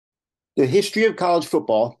The History of College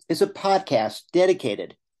Football is a podcast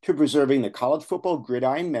dedicated to preserving the college football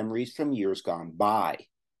gridiron memories from years gone by.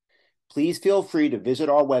 Please feel free to visit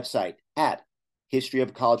our website at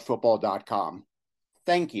historyofcollegefootball.com.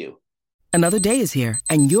 Thank you. Another day is here,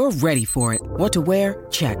 and you're ready for it. What to wear?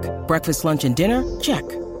 Check. Breakfast, lunch, and dinner? Check.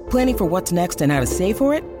 Planning for what's next and how to save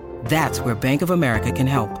for it? That's where Bank of America can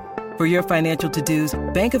help. For your financial to-dos,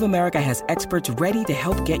 Bank of America has experts ready to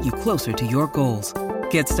help get you closer to your goals.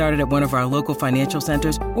 Get started at one of our local financial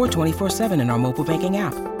centers or 24/7 in our mobile banking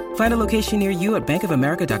app. Find a location near you at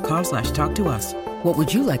bankofamerica.com/talktous. What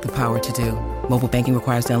would you like the power to do? Mobile banking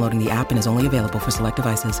requires downloading the app and is only available for select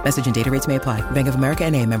devices. Message and data rates may apply. Bank of America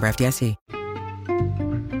N.A., member FDIC.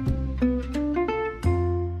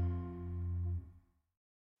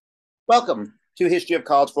 Welcome to History of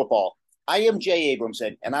College Football. I am Jay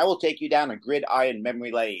Abramson, and I will take you down a gridiron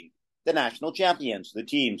memory lane. The national champions, the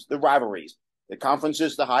teams, the rivalries, the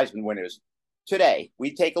conferences, the Heisman winners. Today,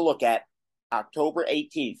 we take a look at October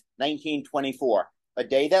 18th, 1924, a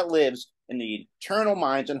day that lives in the eternal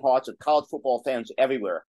minds and hearts of college football fans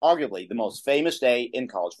everywhere, arguably the most famous day in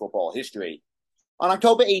college football history. On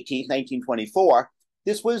October 18th, 1924,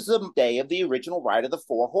 this was the day of the original ride of the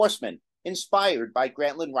Four Horsemen, inspired by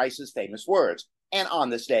Grantland Rice's famous words. And on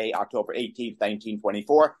this day, October 18th,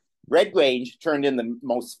 1924, Red Grange turned in the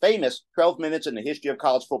most famous 12 minutes in the history of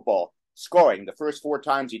college football, scoring the first 4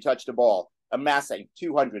 times he touched the ball, amassing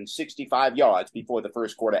 265 yards before the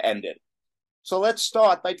first quarter ended. So let's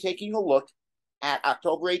start by taking a look at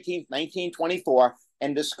October 18th, 1924,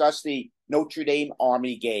 and discuss the Notre Dame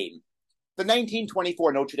Army game. The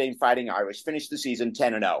 1924 Notre Dame Fighting Irish finished the season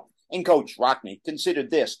 10-0, and Coach Rockne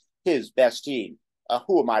considered this his best team.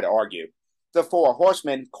 Who am I to argue? The Four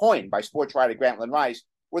Horsemen, coined by sports writer Grantland Rice,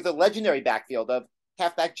 were the legendary backfield of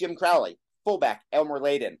halfback Jim Crowley, fullback Elmer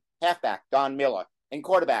Layden, halfback Don Miller, and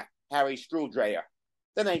quarterback Harry Struldreher.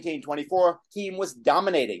 The 1924 team was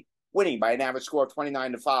dominating, winning by an average score of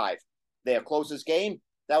 29-5. Their closest game,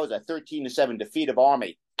 that was a 13-7 defeat of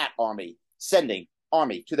Army at Army, sending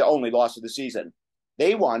Army to the only loss of the season.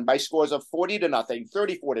 They won by scores of 40-0,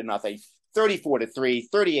 34-0, 34-3,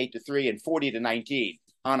 38-3, and 40-19.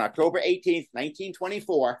 On October 18th,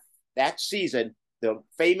 1924, that season, the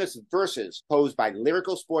famous verses posed by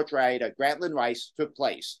lyrical sports writer Grantland Rice took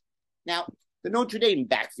place. Now, the Notre Dame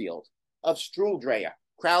backfield of Struldreher,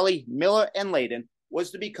 Crowley, Miller, and Layden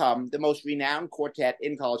was to become the most renowned quartet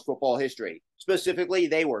in college football history. Specifically,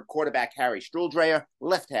 they were quarterback Harry Struldreher,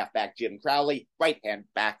 left halfback Jim Crowley, right hand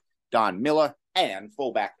back Don Miller, and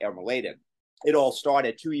fullback Elmer Layden. It all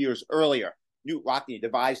started 2 years earlier. Knute Rockne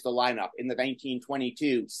devised the lineup in the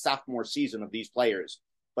 1922 sophomore season of these players.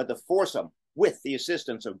 But the foursome, with the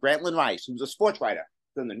assistance of Grantland Rice, who's a sports writer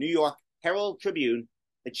from the New York Herald Tribune,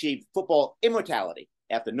 achieved football immortality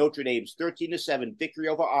after Notre Dame's 13-7 victory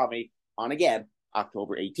over Army on, again,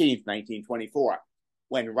 October 18th, 1924,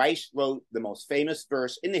 when Rice wrote the most famous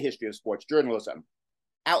verse in the history of sports journalism.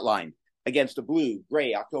 Outlined against a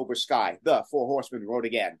blue-gray October sky, the Four Horsemen wrote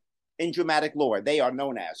again. In dramatic lore, they are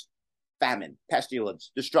known as famine,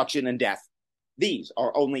 pestilence, destruction, and death. These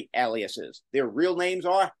are only aliases. Their real names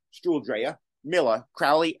are Struldreher, Miller,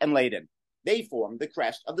 Crowley, and Layden. They formed the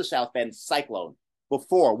crest of the South Bend Cyclone,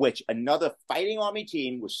 before which another Fighting Army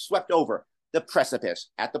team was swept over the precipice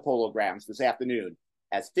at the Polo Grounds this afternoon,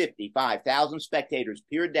 as 55,000 spectators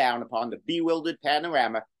peered down upon the bewildered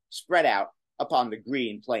panorama spread out upon the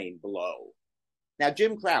green plain below. Now,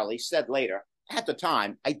 Jim Crowley said later, at the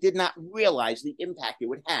time, I did not realize the impact it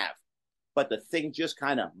would have, but the thing just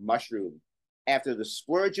kind of mushroomed. After the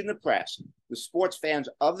splurge in the press, the sports fans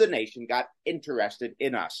of the nation got interested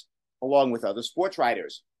in us, along with other sports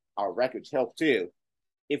writers. Our records helped too.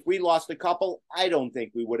 If we lost a couple, I don't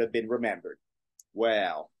think we would have been remembered.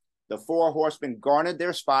 Well, the Four Horsemen garnered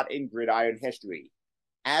their spot in gridiron history.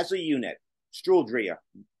 As a unit, Struldreher,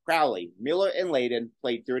 Crowley, Miller, and Layden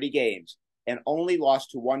played 30 games and only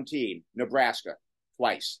lost to one team, Nebraska,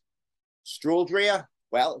 twice. Struldreher,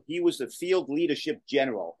 well, he was the field leadership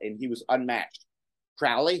general, and he was unmatched.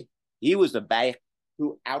 Crowley, he was the back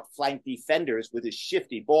who outflanked defenders with his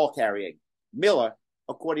shifty ball carrying. Miller,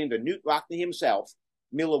 according to Knute Rockne himself,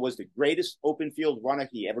 Miller was the greatest open field runner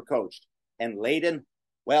he ever coached. And Layden,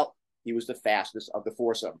 well, he was the fastest of the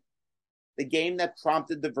foursome. The game that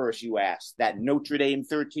prompted the verse, you asked, that Notre Dame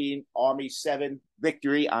 13, Army 7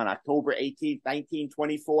 victory on October 18,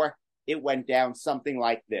 1924, it went down something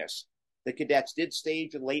like this. The cadets did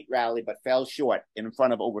stage a late rally, but fell short in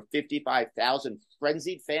front of over 55,000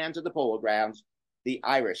 frenzied fans of the Polo Grounds. The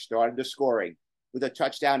Irish started the scoring with a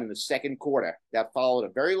touchdown in the second quarter that followed a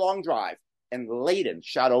very long drive, and Layden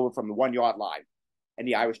shot over from the 1 yard line. and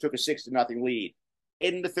the Irish took a 6-0 lead.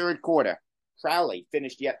 In the third quarter, Crowley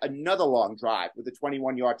finished yet another long drive with a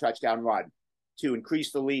 21-yard touchdown run to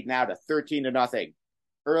increase the lead now to 13-0.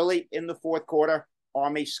 Early in the fourth quarter,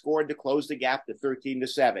 Army scored to close the gap to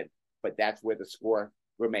 13-7, but that's where the score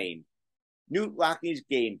remained. Knute Rockne's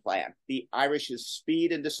game plan, the Irish's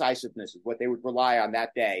speed and decisiveness is what they would rely on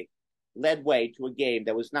that day, led way to a game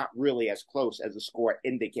that was not really as close as the score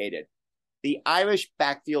indicated. The Irish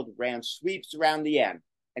backfield ran sweeps around the end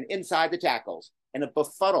and inside the tackles, and it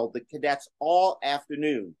befuddled the cadets all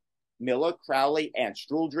afternoon. Miller, Crowley, and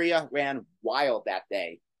Struldria ran wild that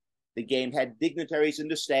day. The game had dignitaries in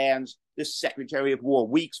the stands. The Secretary of War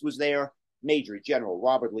Weeks was there. Major General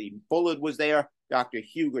Robert Lee Bullard was there. Dr.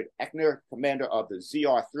 Hubert Echner, commander of the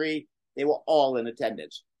ZR3. They were all in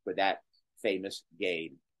attendance for that famous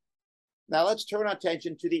game. Now let's turn our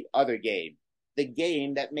attention to the other game, the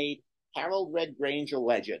game that made Harold Red Grange a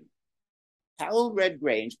legend. Harold Red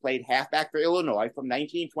Grange played halfback for Illinois from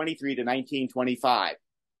 1923 to 1925.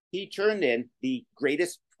 He turned in the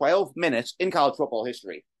greatest 12 minutes in college football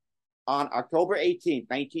history. On October 18,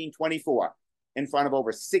 1924, in front of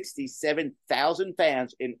over 67,000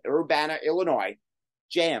 fans in Urbana, Illinois,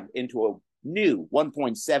 jammed into a new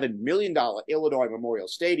 $1.7 million Illinois Memorial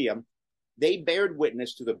Stadium, they bared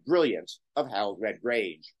witness to the brilliance of Harold Red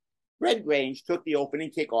Grange. Red Grange took the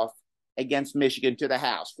opening kickoff against Michigan to the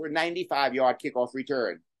house for a 95-yard kickoff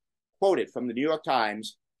return. Quoted from the New York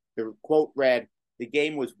Times, the quote read, "The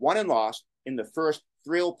game was won and lost in the first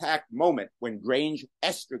thrill-packed moment when Grange,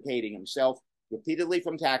 extricating himself repeatedly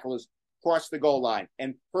from tacklers, crossed the goal line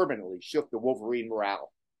and permanently shook the Wolverine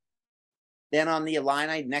morale." Then on the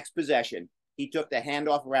Illini next possession, he took the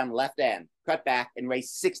handoff around left end, cut back, and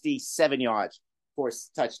raced 67 yards for a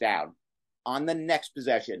touchdown. On the next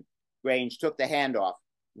possession, Grange took the handoff,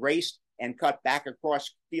 raced, and cut back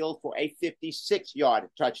across field for a 56-yard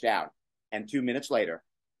touchdown. And 2 minutes later,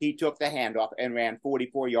 he took the handoff and ran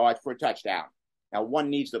 44 yards for a touchdown. Now,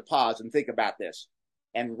 one needs to pause and think about this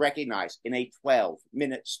and recognize in a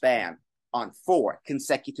 12-minute span on 4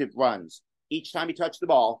 consecutive runs, each time he touched the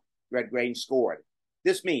ball, Red Grange scored.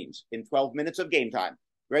 This means in 12 minutes of game time,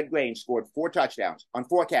 Red Grange scored 4 touchdowns on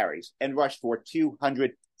 4 carries and rushed for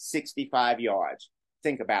 265 yards.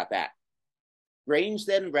 Think about that. Grange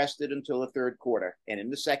then rested until the third quarter, and in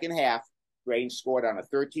the second half, Grange scored on a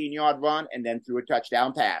 13-yard run and then threw a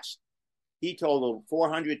touchdown pass. He totaled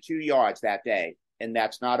 402 yards that day, and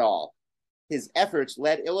that's not all. His efforts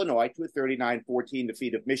led Illinois to a 39-14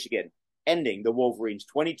 defeat of Michigan, ending the Wolverines'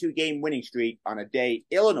 22-game winning streak on a day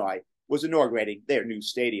Illinois was inaugurating their new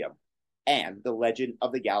stadium. And the legend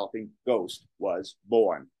of the Galloping Ghost was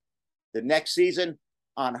born. The next season,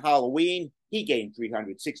 on Halloween, he gained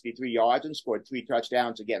 363 yards and scored 3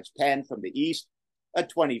 touchdowns against Penn from the East, a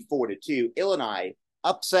 24-2 Illinois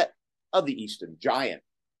upset of the Eastern Giant.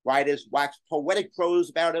 Writers waxed poetic prose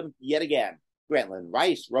about him yet again. Grantland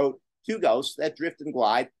Rice wrote, "Two ghosts that drift and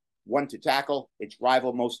glide, one to tackle, its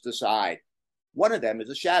rival most aside. One of them is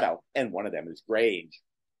a shadow, and one of them is Grange."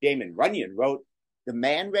 Damon Runyon wrote, "The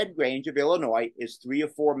man Red Grange of Illinois is 3 or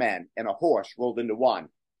 4 men, and a horse rolled into one.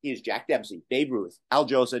 He is Jack Dempsey, Babe Ruth, Al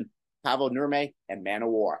Jolson, Pavel Nurme, and Man of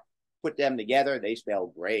War. Put them together, they spell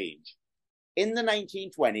Grange." In the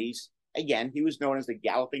 1920s, again, he was known as the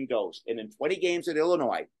Galloping Ghost, and in 20 games at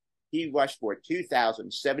Illinois, he rushed for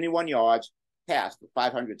 2,071 yards, passed for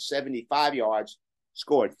 575 yards,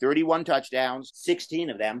 scored 31 touchdowns. 16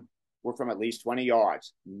 of them were from at least 20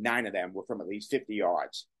 yards. 9 of them were from at least 50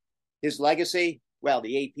 yards. His legacy, well,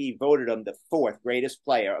 the AP voted him the 4th greatest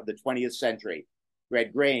player of the 20th century.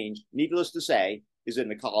 Red Grange, needless to say, is in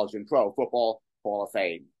the College and Pro Football Hall of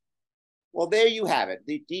Fame. Well, there you have it,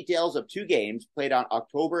 the details of 2 games played on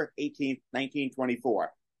October 18,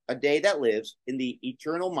 1924, a day that lives in the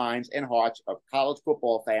eternal minds and hearts of college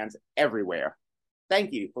football fans everywhere.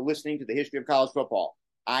 Thank you for listening to the History of College Football.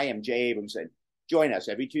 I am Jay Abramson. Join us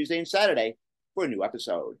every Tuesday and Saturday for a new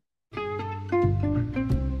episode.